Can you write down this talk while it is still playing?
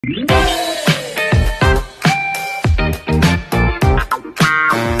Kumusta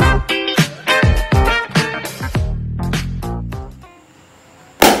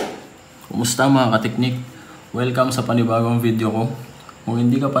mga kateknik? Welcome sa panibagong video ko. Kung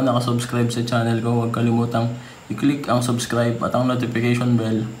hindi ka pa nakasubscribe sa channel ko, huwag kalimutang i-click ang subscribe at ang notification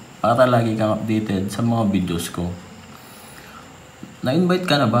bell para lagi kang updated sa mga videos ko. Na-invite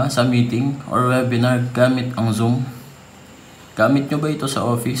ka na ba sa meeting or webinar gamit ang Zoom? Gamit nyo ba ito sa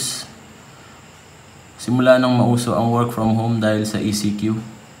office? Simula nang mauso ang work from home dahil sa ECQ.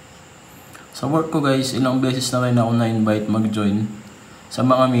 Sa work ko guys, ilang beses na rin ako na-invite mag-join sa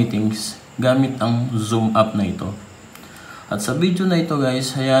mga meetings gamit ang Zoom app na ito. At sa video na ito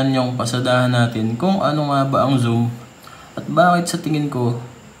guys, hayaan niyong pasadahan natin kung ano nga ba ang Zoom at bakit sa tingin ko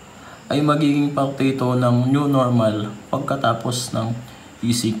ay magiging parte ito ng new normal pagkatapos ng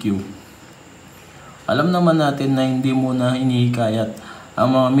ECQ. Alam naman natin na hindi muna hinihikayat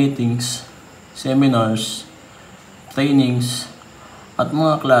ang mga meetings, seminars, trainings, at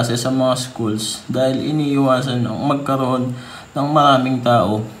mga klase sa mga schools dahil iniiwasan ang magkaroon ng maraming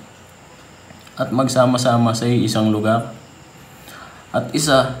tao at magsama-sama sa isang lugar. At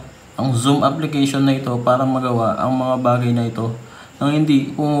isa, ang Zoom application na ito para magawa ang mga bagay na ito nang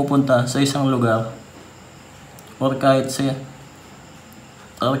hindi pumupunta sa isang lugar or kahit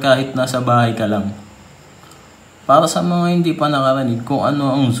nasa bahay ka lang. Para sa mga hindi pa nakarinig kung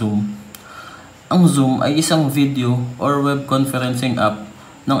ano ang Zoom ay isang video or web conferencing app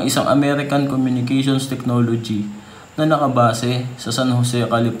ng isang American Communications Technology na nakabase sa San Jose,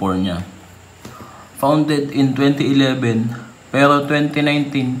 California. Founded in 2011 pero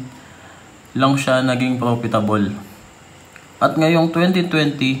 2019 lang siya naging profitable. At ngayong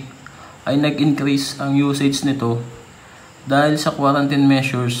 2020 ay nag-increase ang usage nito dahil sa quarantine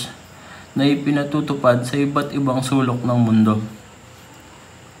measures na ipinatutupad sa iba't ibang sulok ng mundo.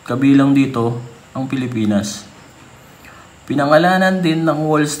 Kabilang dito ang Pilipinas. Pinangalanan din ng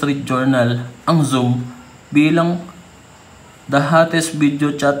Wall Street Journal ang Zoom bilang the hottest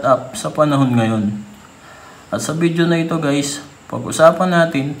video chat app sa panahon ngayon. At sa video na ito guys, pag-usapan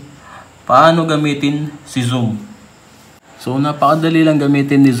natin paano gamitin si Zoom. So napakadali lang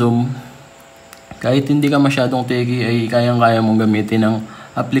gamitin ni Zoom. Kahit hindi ka masyadong techie ay kayang-kaya mong gamitin ang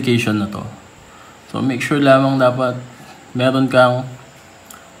application na to. So make sure lamang dapat meron kang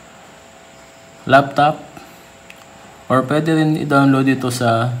laptop or pwede rin i-download ito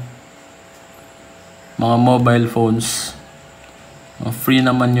sa mga mobile phones. Free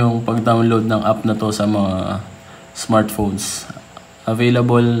naman yung pag-download ng app na to sa mga smartphones.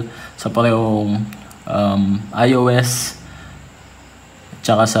 Available sa parehong iOS at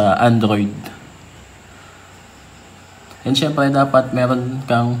saka sa Android. And syempre dapat meron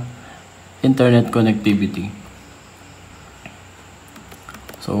kang internet connectivity.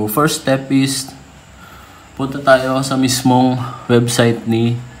 So first step is punta tayo sa mismong website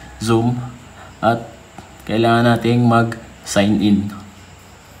ni Zoom at kailangan nating mag-sign in.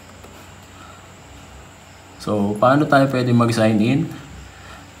 So paano tayo pwede mag-sign in?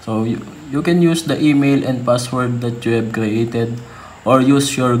 So you can use the email and password that you have created or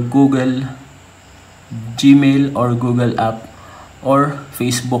use your Google, Gmail or Google app or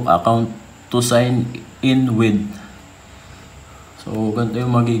Facebook account to sign in with. So ganito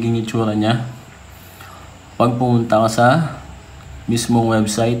yung magiging itsura niya pag pumunta ka sa mismong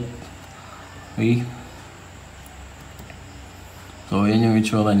website. Okay. So yan yung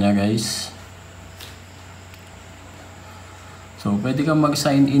itsura niya guys. So pwede kang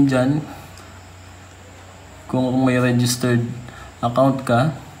mag-sign in dyan kung may registered account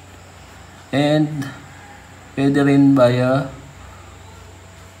ka, and pwede rin via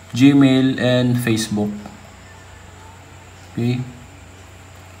Gmail and Facebook. Okay.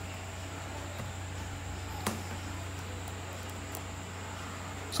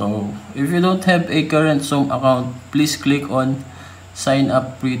 So if you don't have a current Zoom account, please click on sign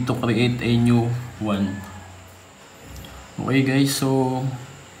up free to create a new one. Okay guys, so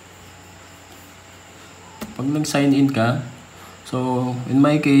pag nag-sign in ka, so in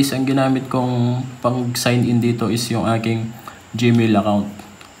my case, ang ginamit kong pag-sign in dito is yung aking Gmail account.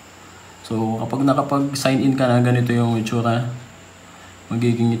 So kapag nakapag-sign in ka na, ganito yung itsura,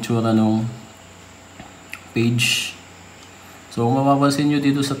 magiging itsura ng page. So mapapansin nyo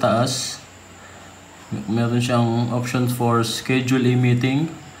dito sa taas, meron siyang options for schedule a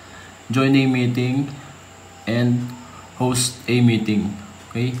meeting, join a meeting, and host a meeting.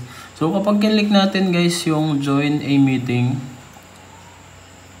 Okay? So kapag click natin guys yung join a meeting,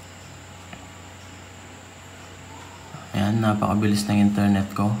 ayan, napakabilis ng internet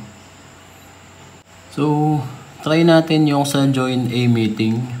ko. So try natin yung sa join a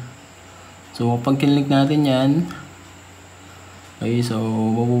meeting. So, pag kinlik natin yan, okay, so,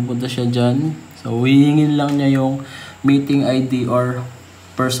 mapupunta siya dyan. So, hihingin lang niya yung meeting ID or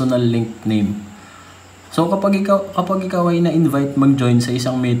personal link name. So, kapag ikaw ay na-invite mag-join sa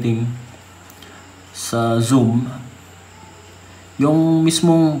isang meeting sa Zoom, yung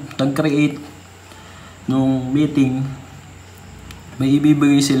mismong nag-create nung meeting, may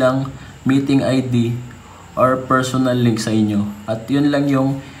ibibigay silang meeting ID or personal link sa inyo. At yun lang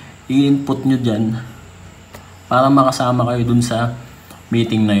yung i-input nyo dyan para makasama kayo dun sa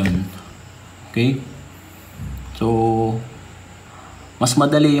meeting na yun. Okay? So, mas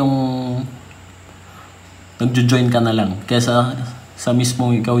madali yung nagjo-join ka na lang kaysa sa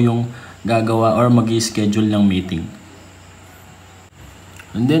mismong ikaw yung gagawa or mag-i-schedule ng meeting.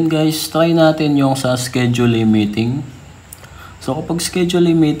 And then guys, try natin yung sa schedule a meeting. So kapag schedule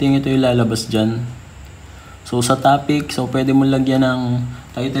a meeting, ito yung lalabas dyan. So sa topic, so pwede mo lagyan ng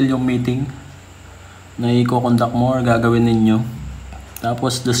title yung meeting na i-conduct mo or gagawin ninyo.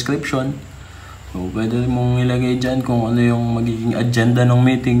 Tapos description, so pwede mong ilagay dyan kung ano yung magiging agenda ng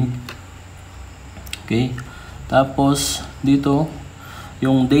meeting. Okay. Tapos dito,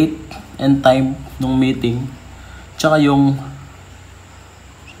 yung date and time ng meeting, tsaka yung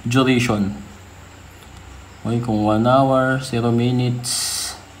duration. Okay, kung 1 hour, 0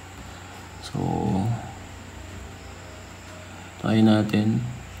 minutes. So, try natin.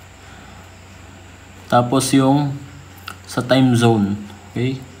 Tapos yung sa time zone.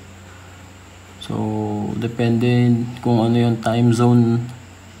 Okay? So, depende kung ano yung time zone.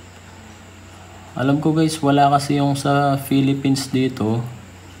 Alam ko guys, wala kasi yung sa Philippines dito.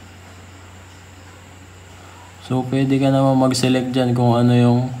 So, pwede ka naman mag-select dyan kung ano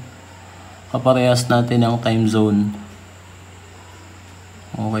yung kaparehas natin ang time zone.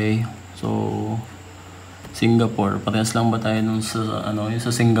 Okay. So, Singapore. Parehas lang ba tayo nun sa, yung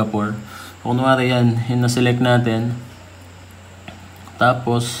sa Singapore? So, kunwari yan, yung na-select natin.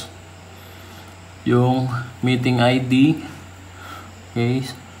 Tapos, yung meeting ID. Okay.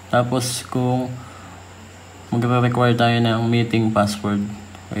 Tapos, kung magre-require tayo ng meeting password.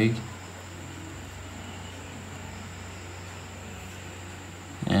 Okay.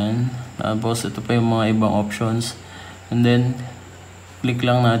 Ayan. Tapos, ito pa yung mga ibang options. And then, click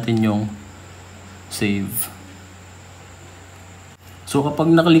lang natin yung save. So, kapag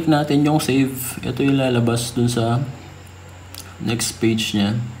naklik natin yung save, ito yung lalabas dun sa next page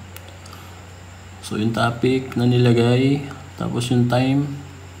niya. So, yung topic na nilagay, tapos yung time,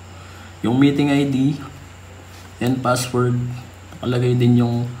 yung meeting ID, and password. Nakalagay din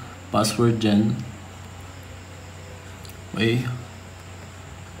yung password dyan. Okay.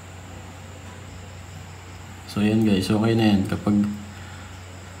 So, yan guys. Okay na yan. Kapag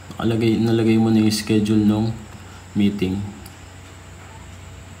nalagay mo na yung schedule ng meeting.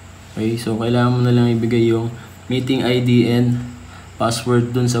 Okay. So, kailangan mo na lang ibigay yung meeting ID and password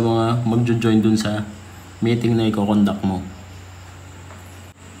dun sa mga magjo-join dun sa meeting na i-conduct mo.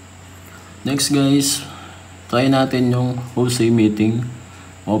 Next guys, try natin yung host a meeting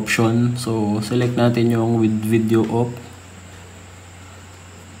option. So, select natin yung with video off.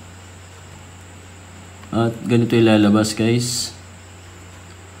 At ganito yung lalabas guys.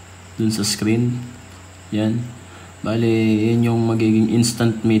 Dun sa screen. Yan. Bale, yan yung magiging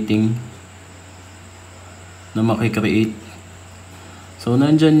instant meeting na makikreate. So,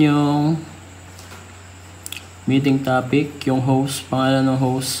 nandyan yung meeting topic, yung host, pangalan ng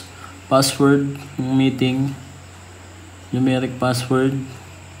host, password ng meeting, numeric password,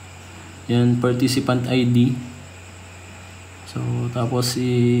 yan, participant ID. So, tapos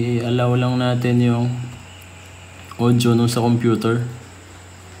i-allow lang natin yung audio nung sa computer.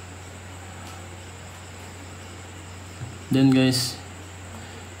 Then guys,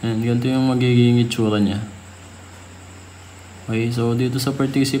 yan, ganito yung magiging itsura niya. Okay, so dito sa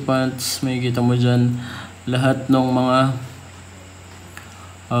participants, may kita mo dyan lahat ng mga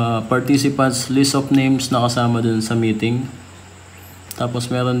participants, list of names na kasama dun sa meeting.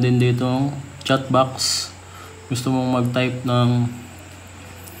 Tapos meron din dito chat box. Gusto mong mag-type ng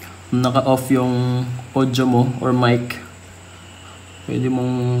naka-off yung audio mo or mic, pwede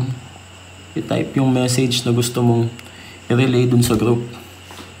mong i-type yung message na gusto mong i-relay dun sa group.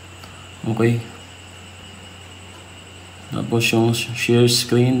 Okay. Tapos yung share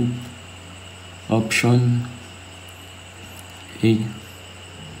screen option. Okay.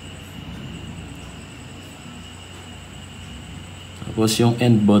 Tapos yung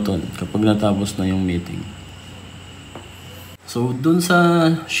end button kapag natapos na yung meeting. So, dun sa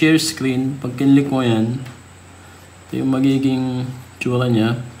share screen, pag kinlik mo yan, ito yung magiging tsura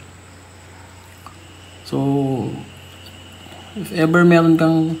niya. So, if ever meron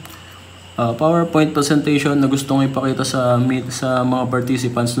kang PowerPoint presentation na gustong ipakita sa mga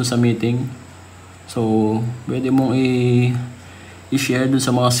participants dun sa meeting, so pwede mong i-share dun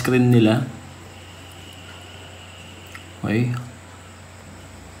sa mga screen nila. Okay.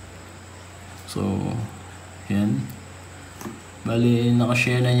 So, yan. Bali,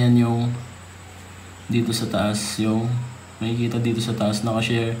 nakashare na yan yung dito sa taas, yung makikita dito sa taas,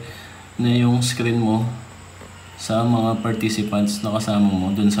 nakashare na yung screen mo sa mga participants na kasama mo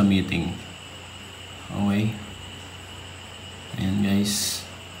dun sa meeting. Okay. Ayan guys.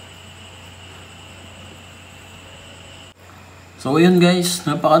 So yun guys,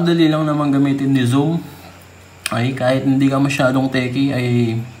 napakadali lang naman gamitin ni Zoom. Ay kahit hindi ka masyadong techie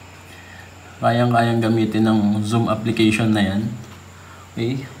ay kayang-kayang gamitin ng Zoom application na yan.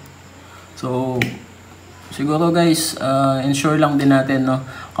 Okay. So siguro guys, ensure lang din natin, no,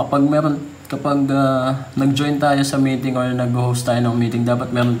 kapag nag-join tayo sa meeting or nag-host tayo ng meeting,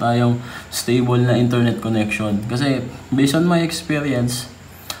 dapat meron tayong stable na internet connection. Kasi based on my experience,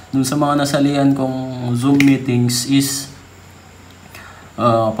 dun sa mga nasalihan kong Zoom meetings is,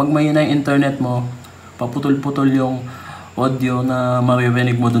 pag mahina yung internet mo, paputol-putol yung audio na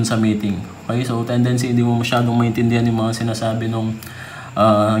maririnig mo dun sa meeting. Okay, so tendency hindi mo masyadong maintindihan yung mga sinasabi nung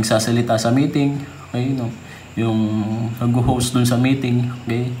nagsasalita sa meeting. Okay, no? Yung nag-host dun sa meeting.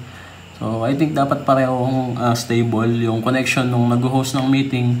 Okay. So, I think dapat parehong stable yung connection nung nag-host ng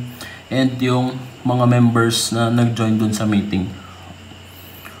meeting and yung mga members na nag-join dun sa meeting.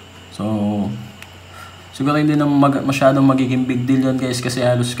 So, siguro hindi na masyadong magiging big deal yun guys, kasi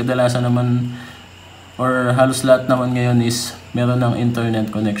halos kadalasan naman or halos lahat naman ngayon is meron ng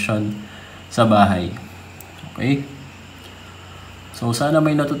internet connection sa bahay. Okay? So, sana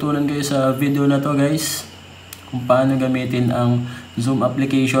may natutunan kayo sa video na to guys, kung paano gamitin ang Zoom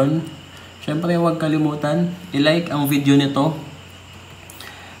application. Siyempre, huwag kalimutan i-like ang video nito.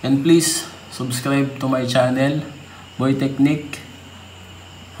 And please, subscribe to my channel, Boy Technique.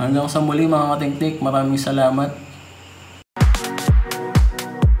 Hanggang sa muli mga ka-Technique, maraming salamat.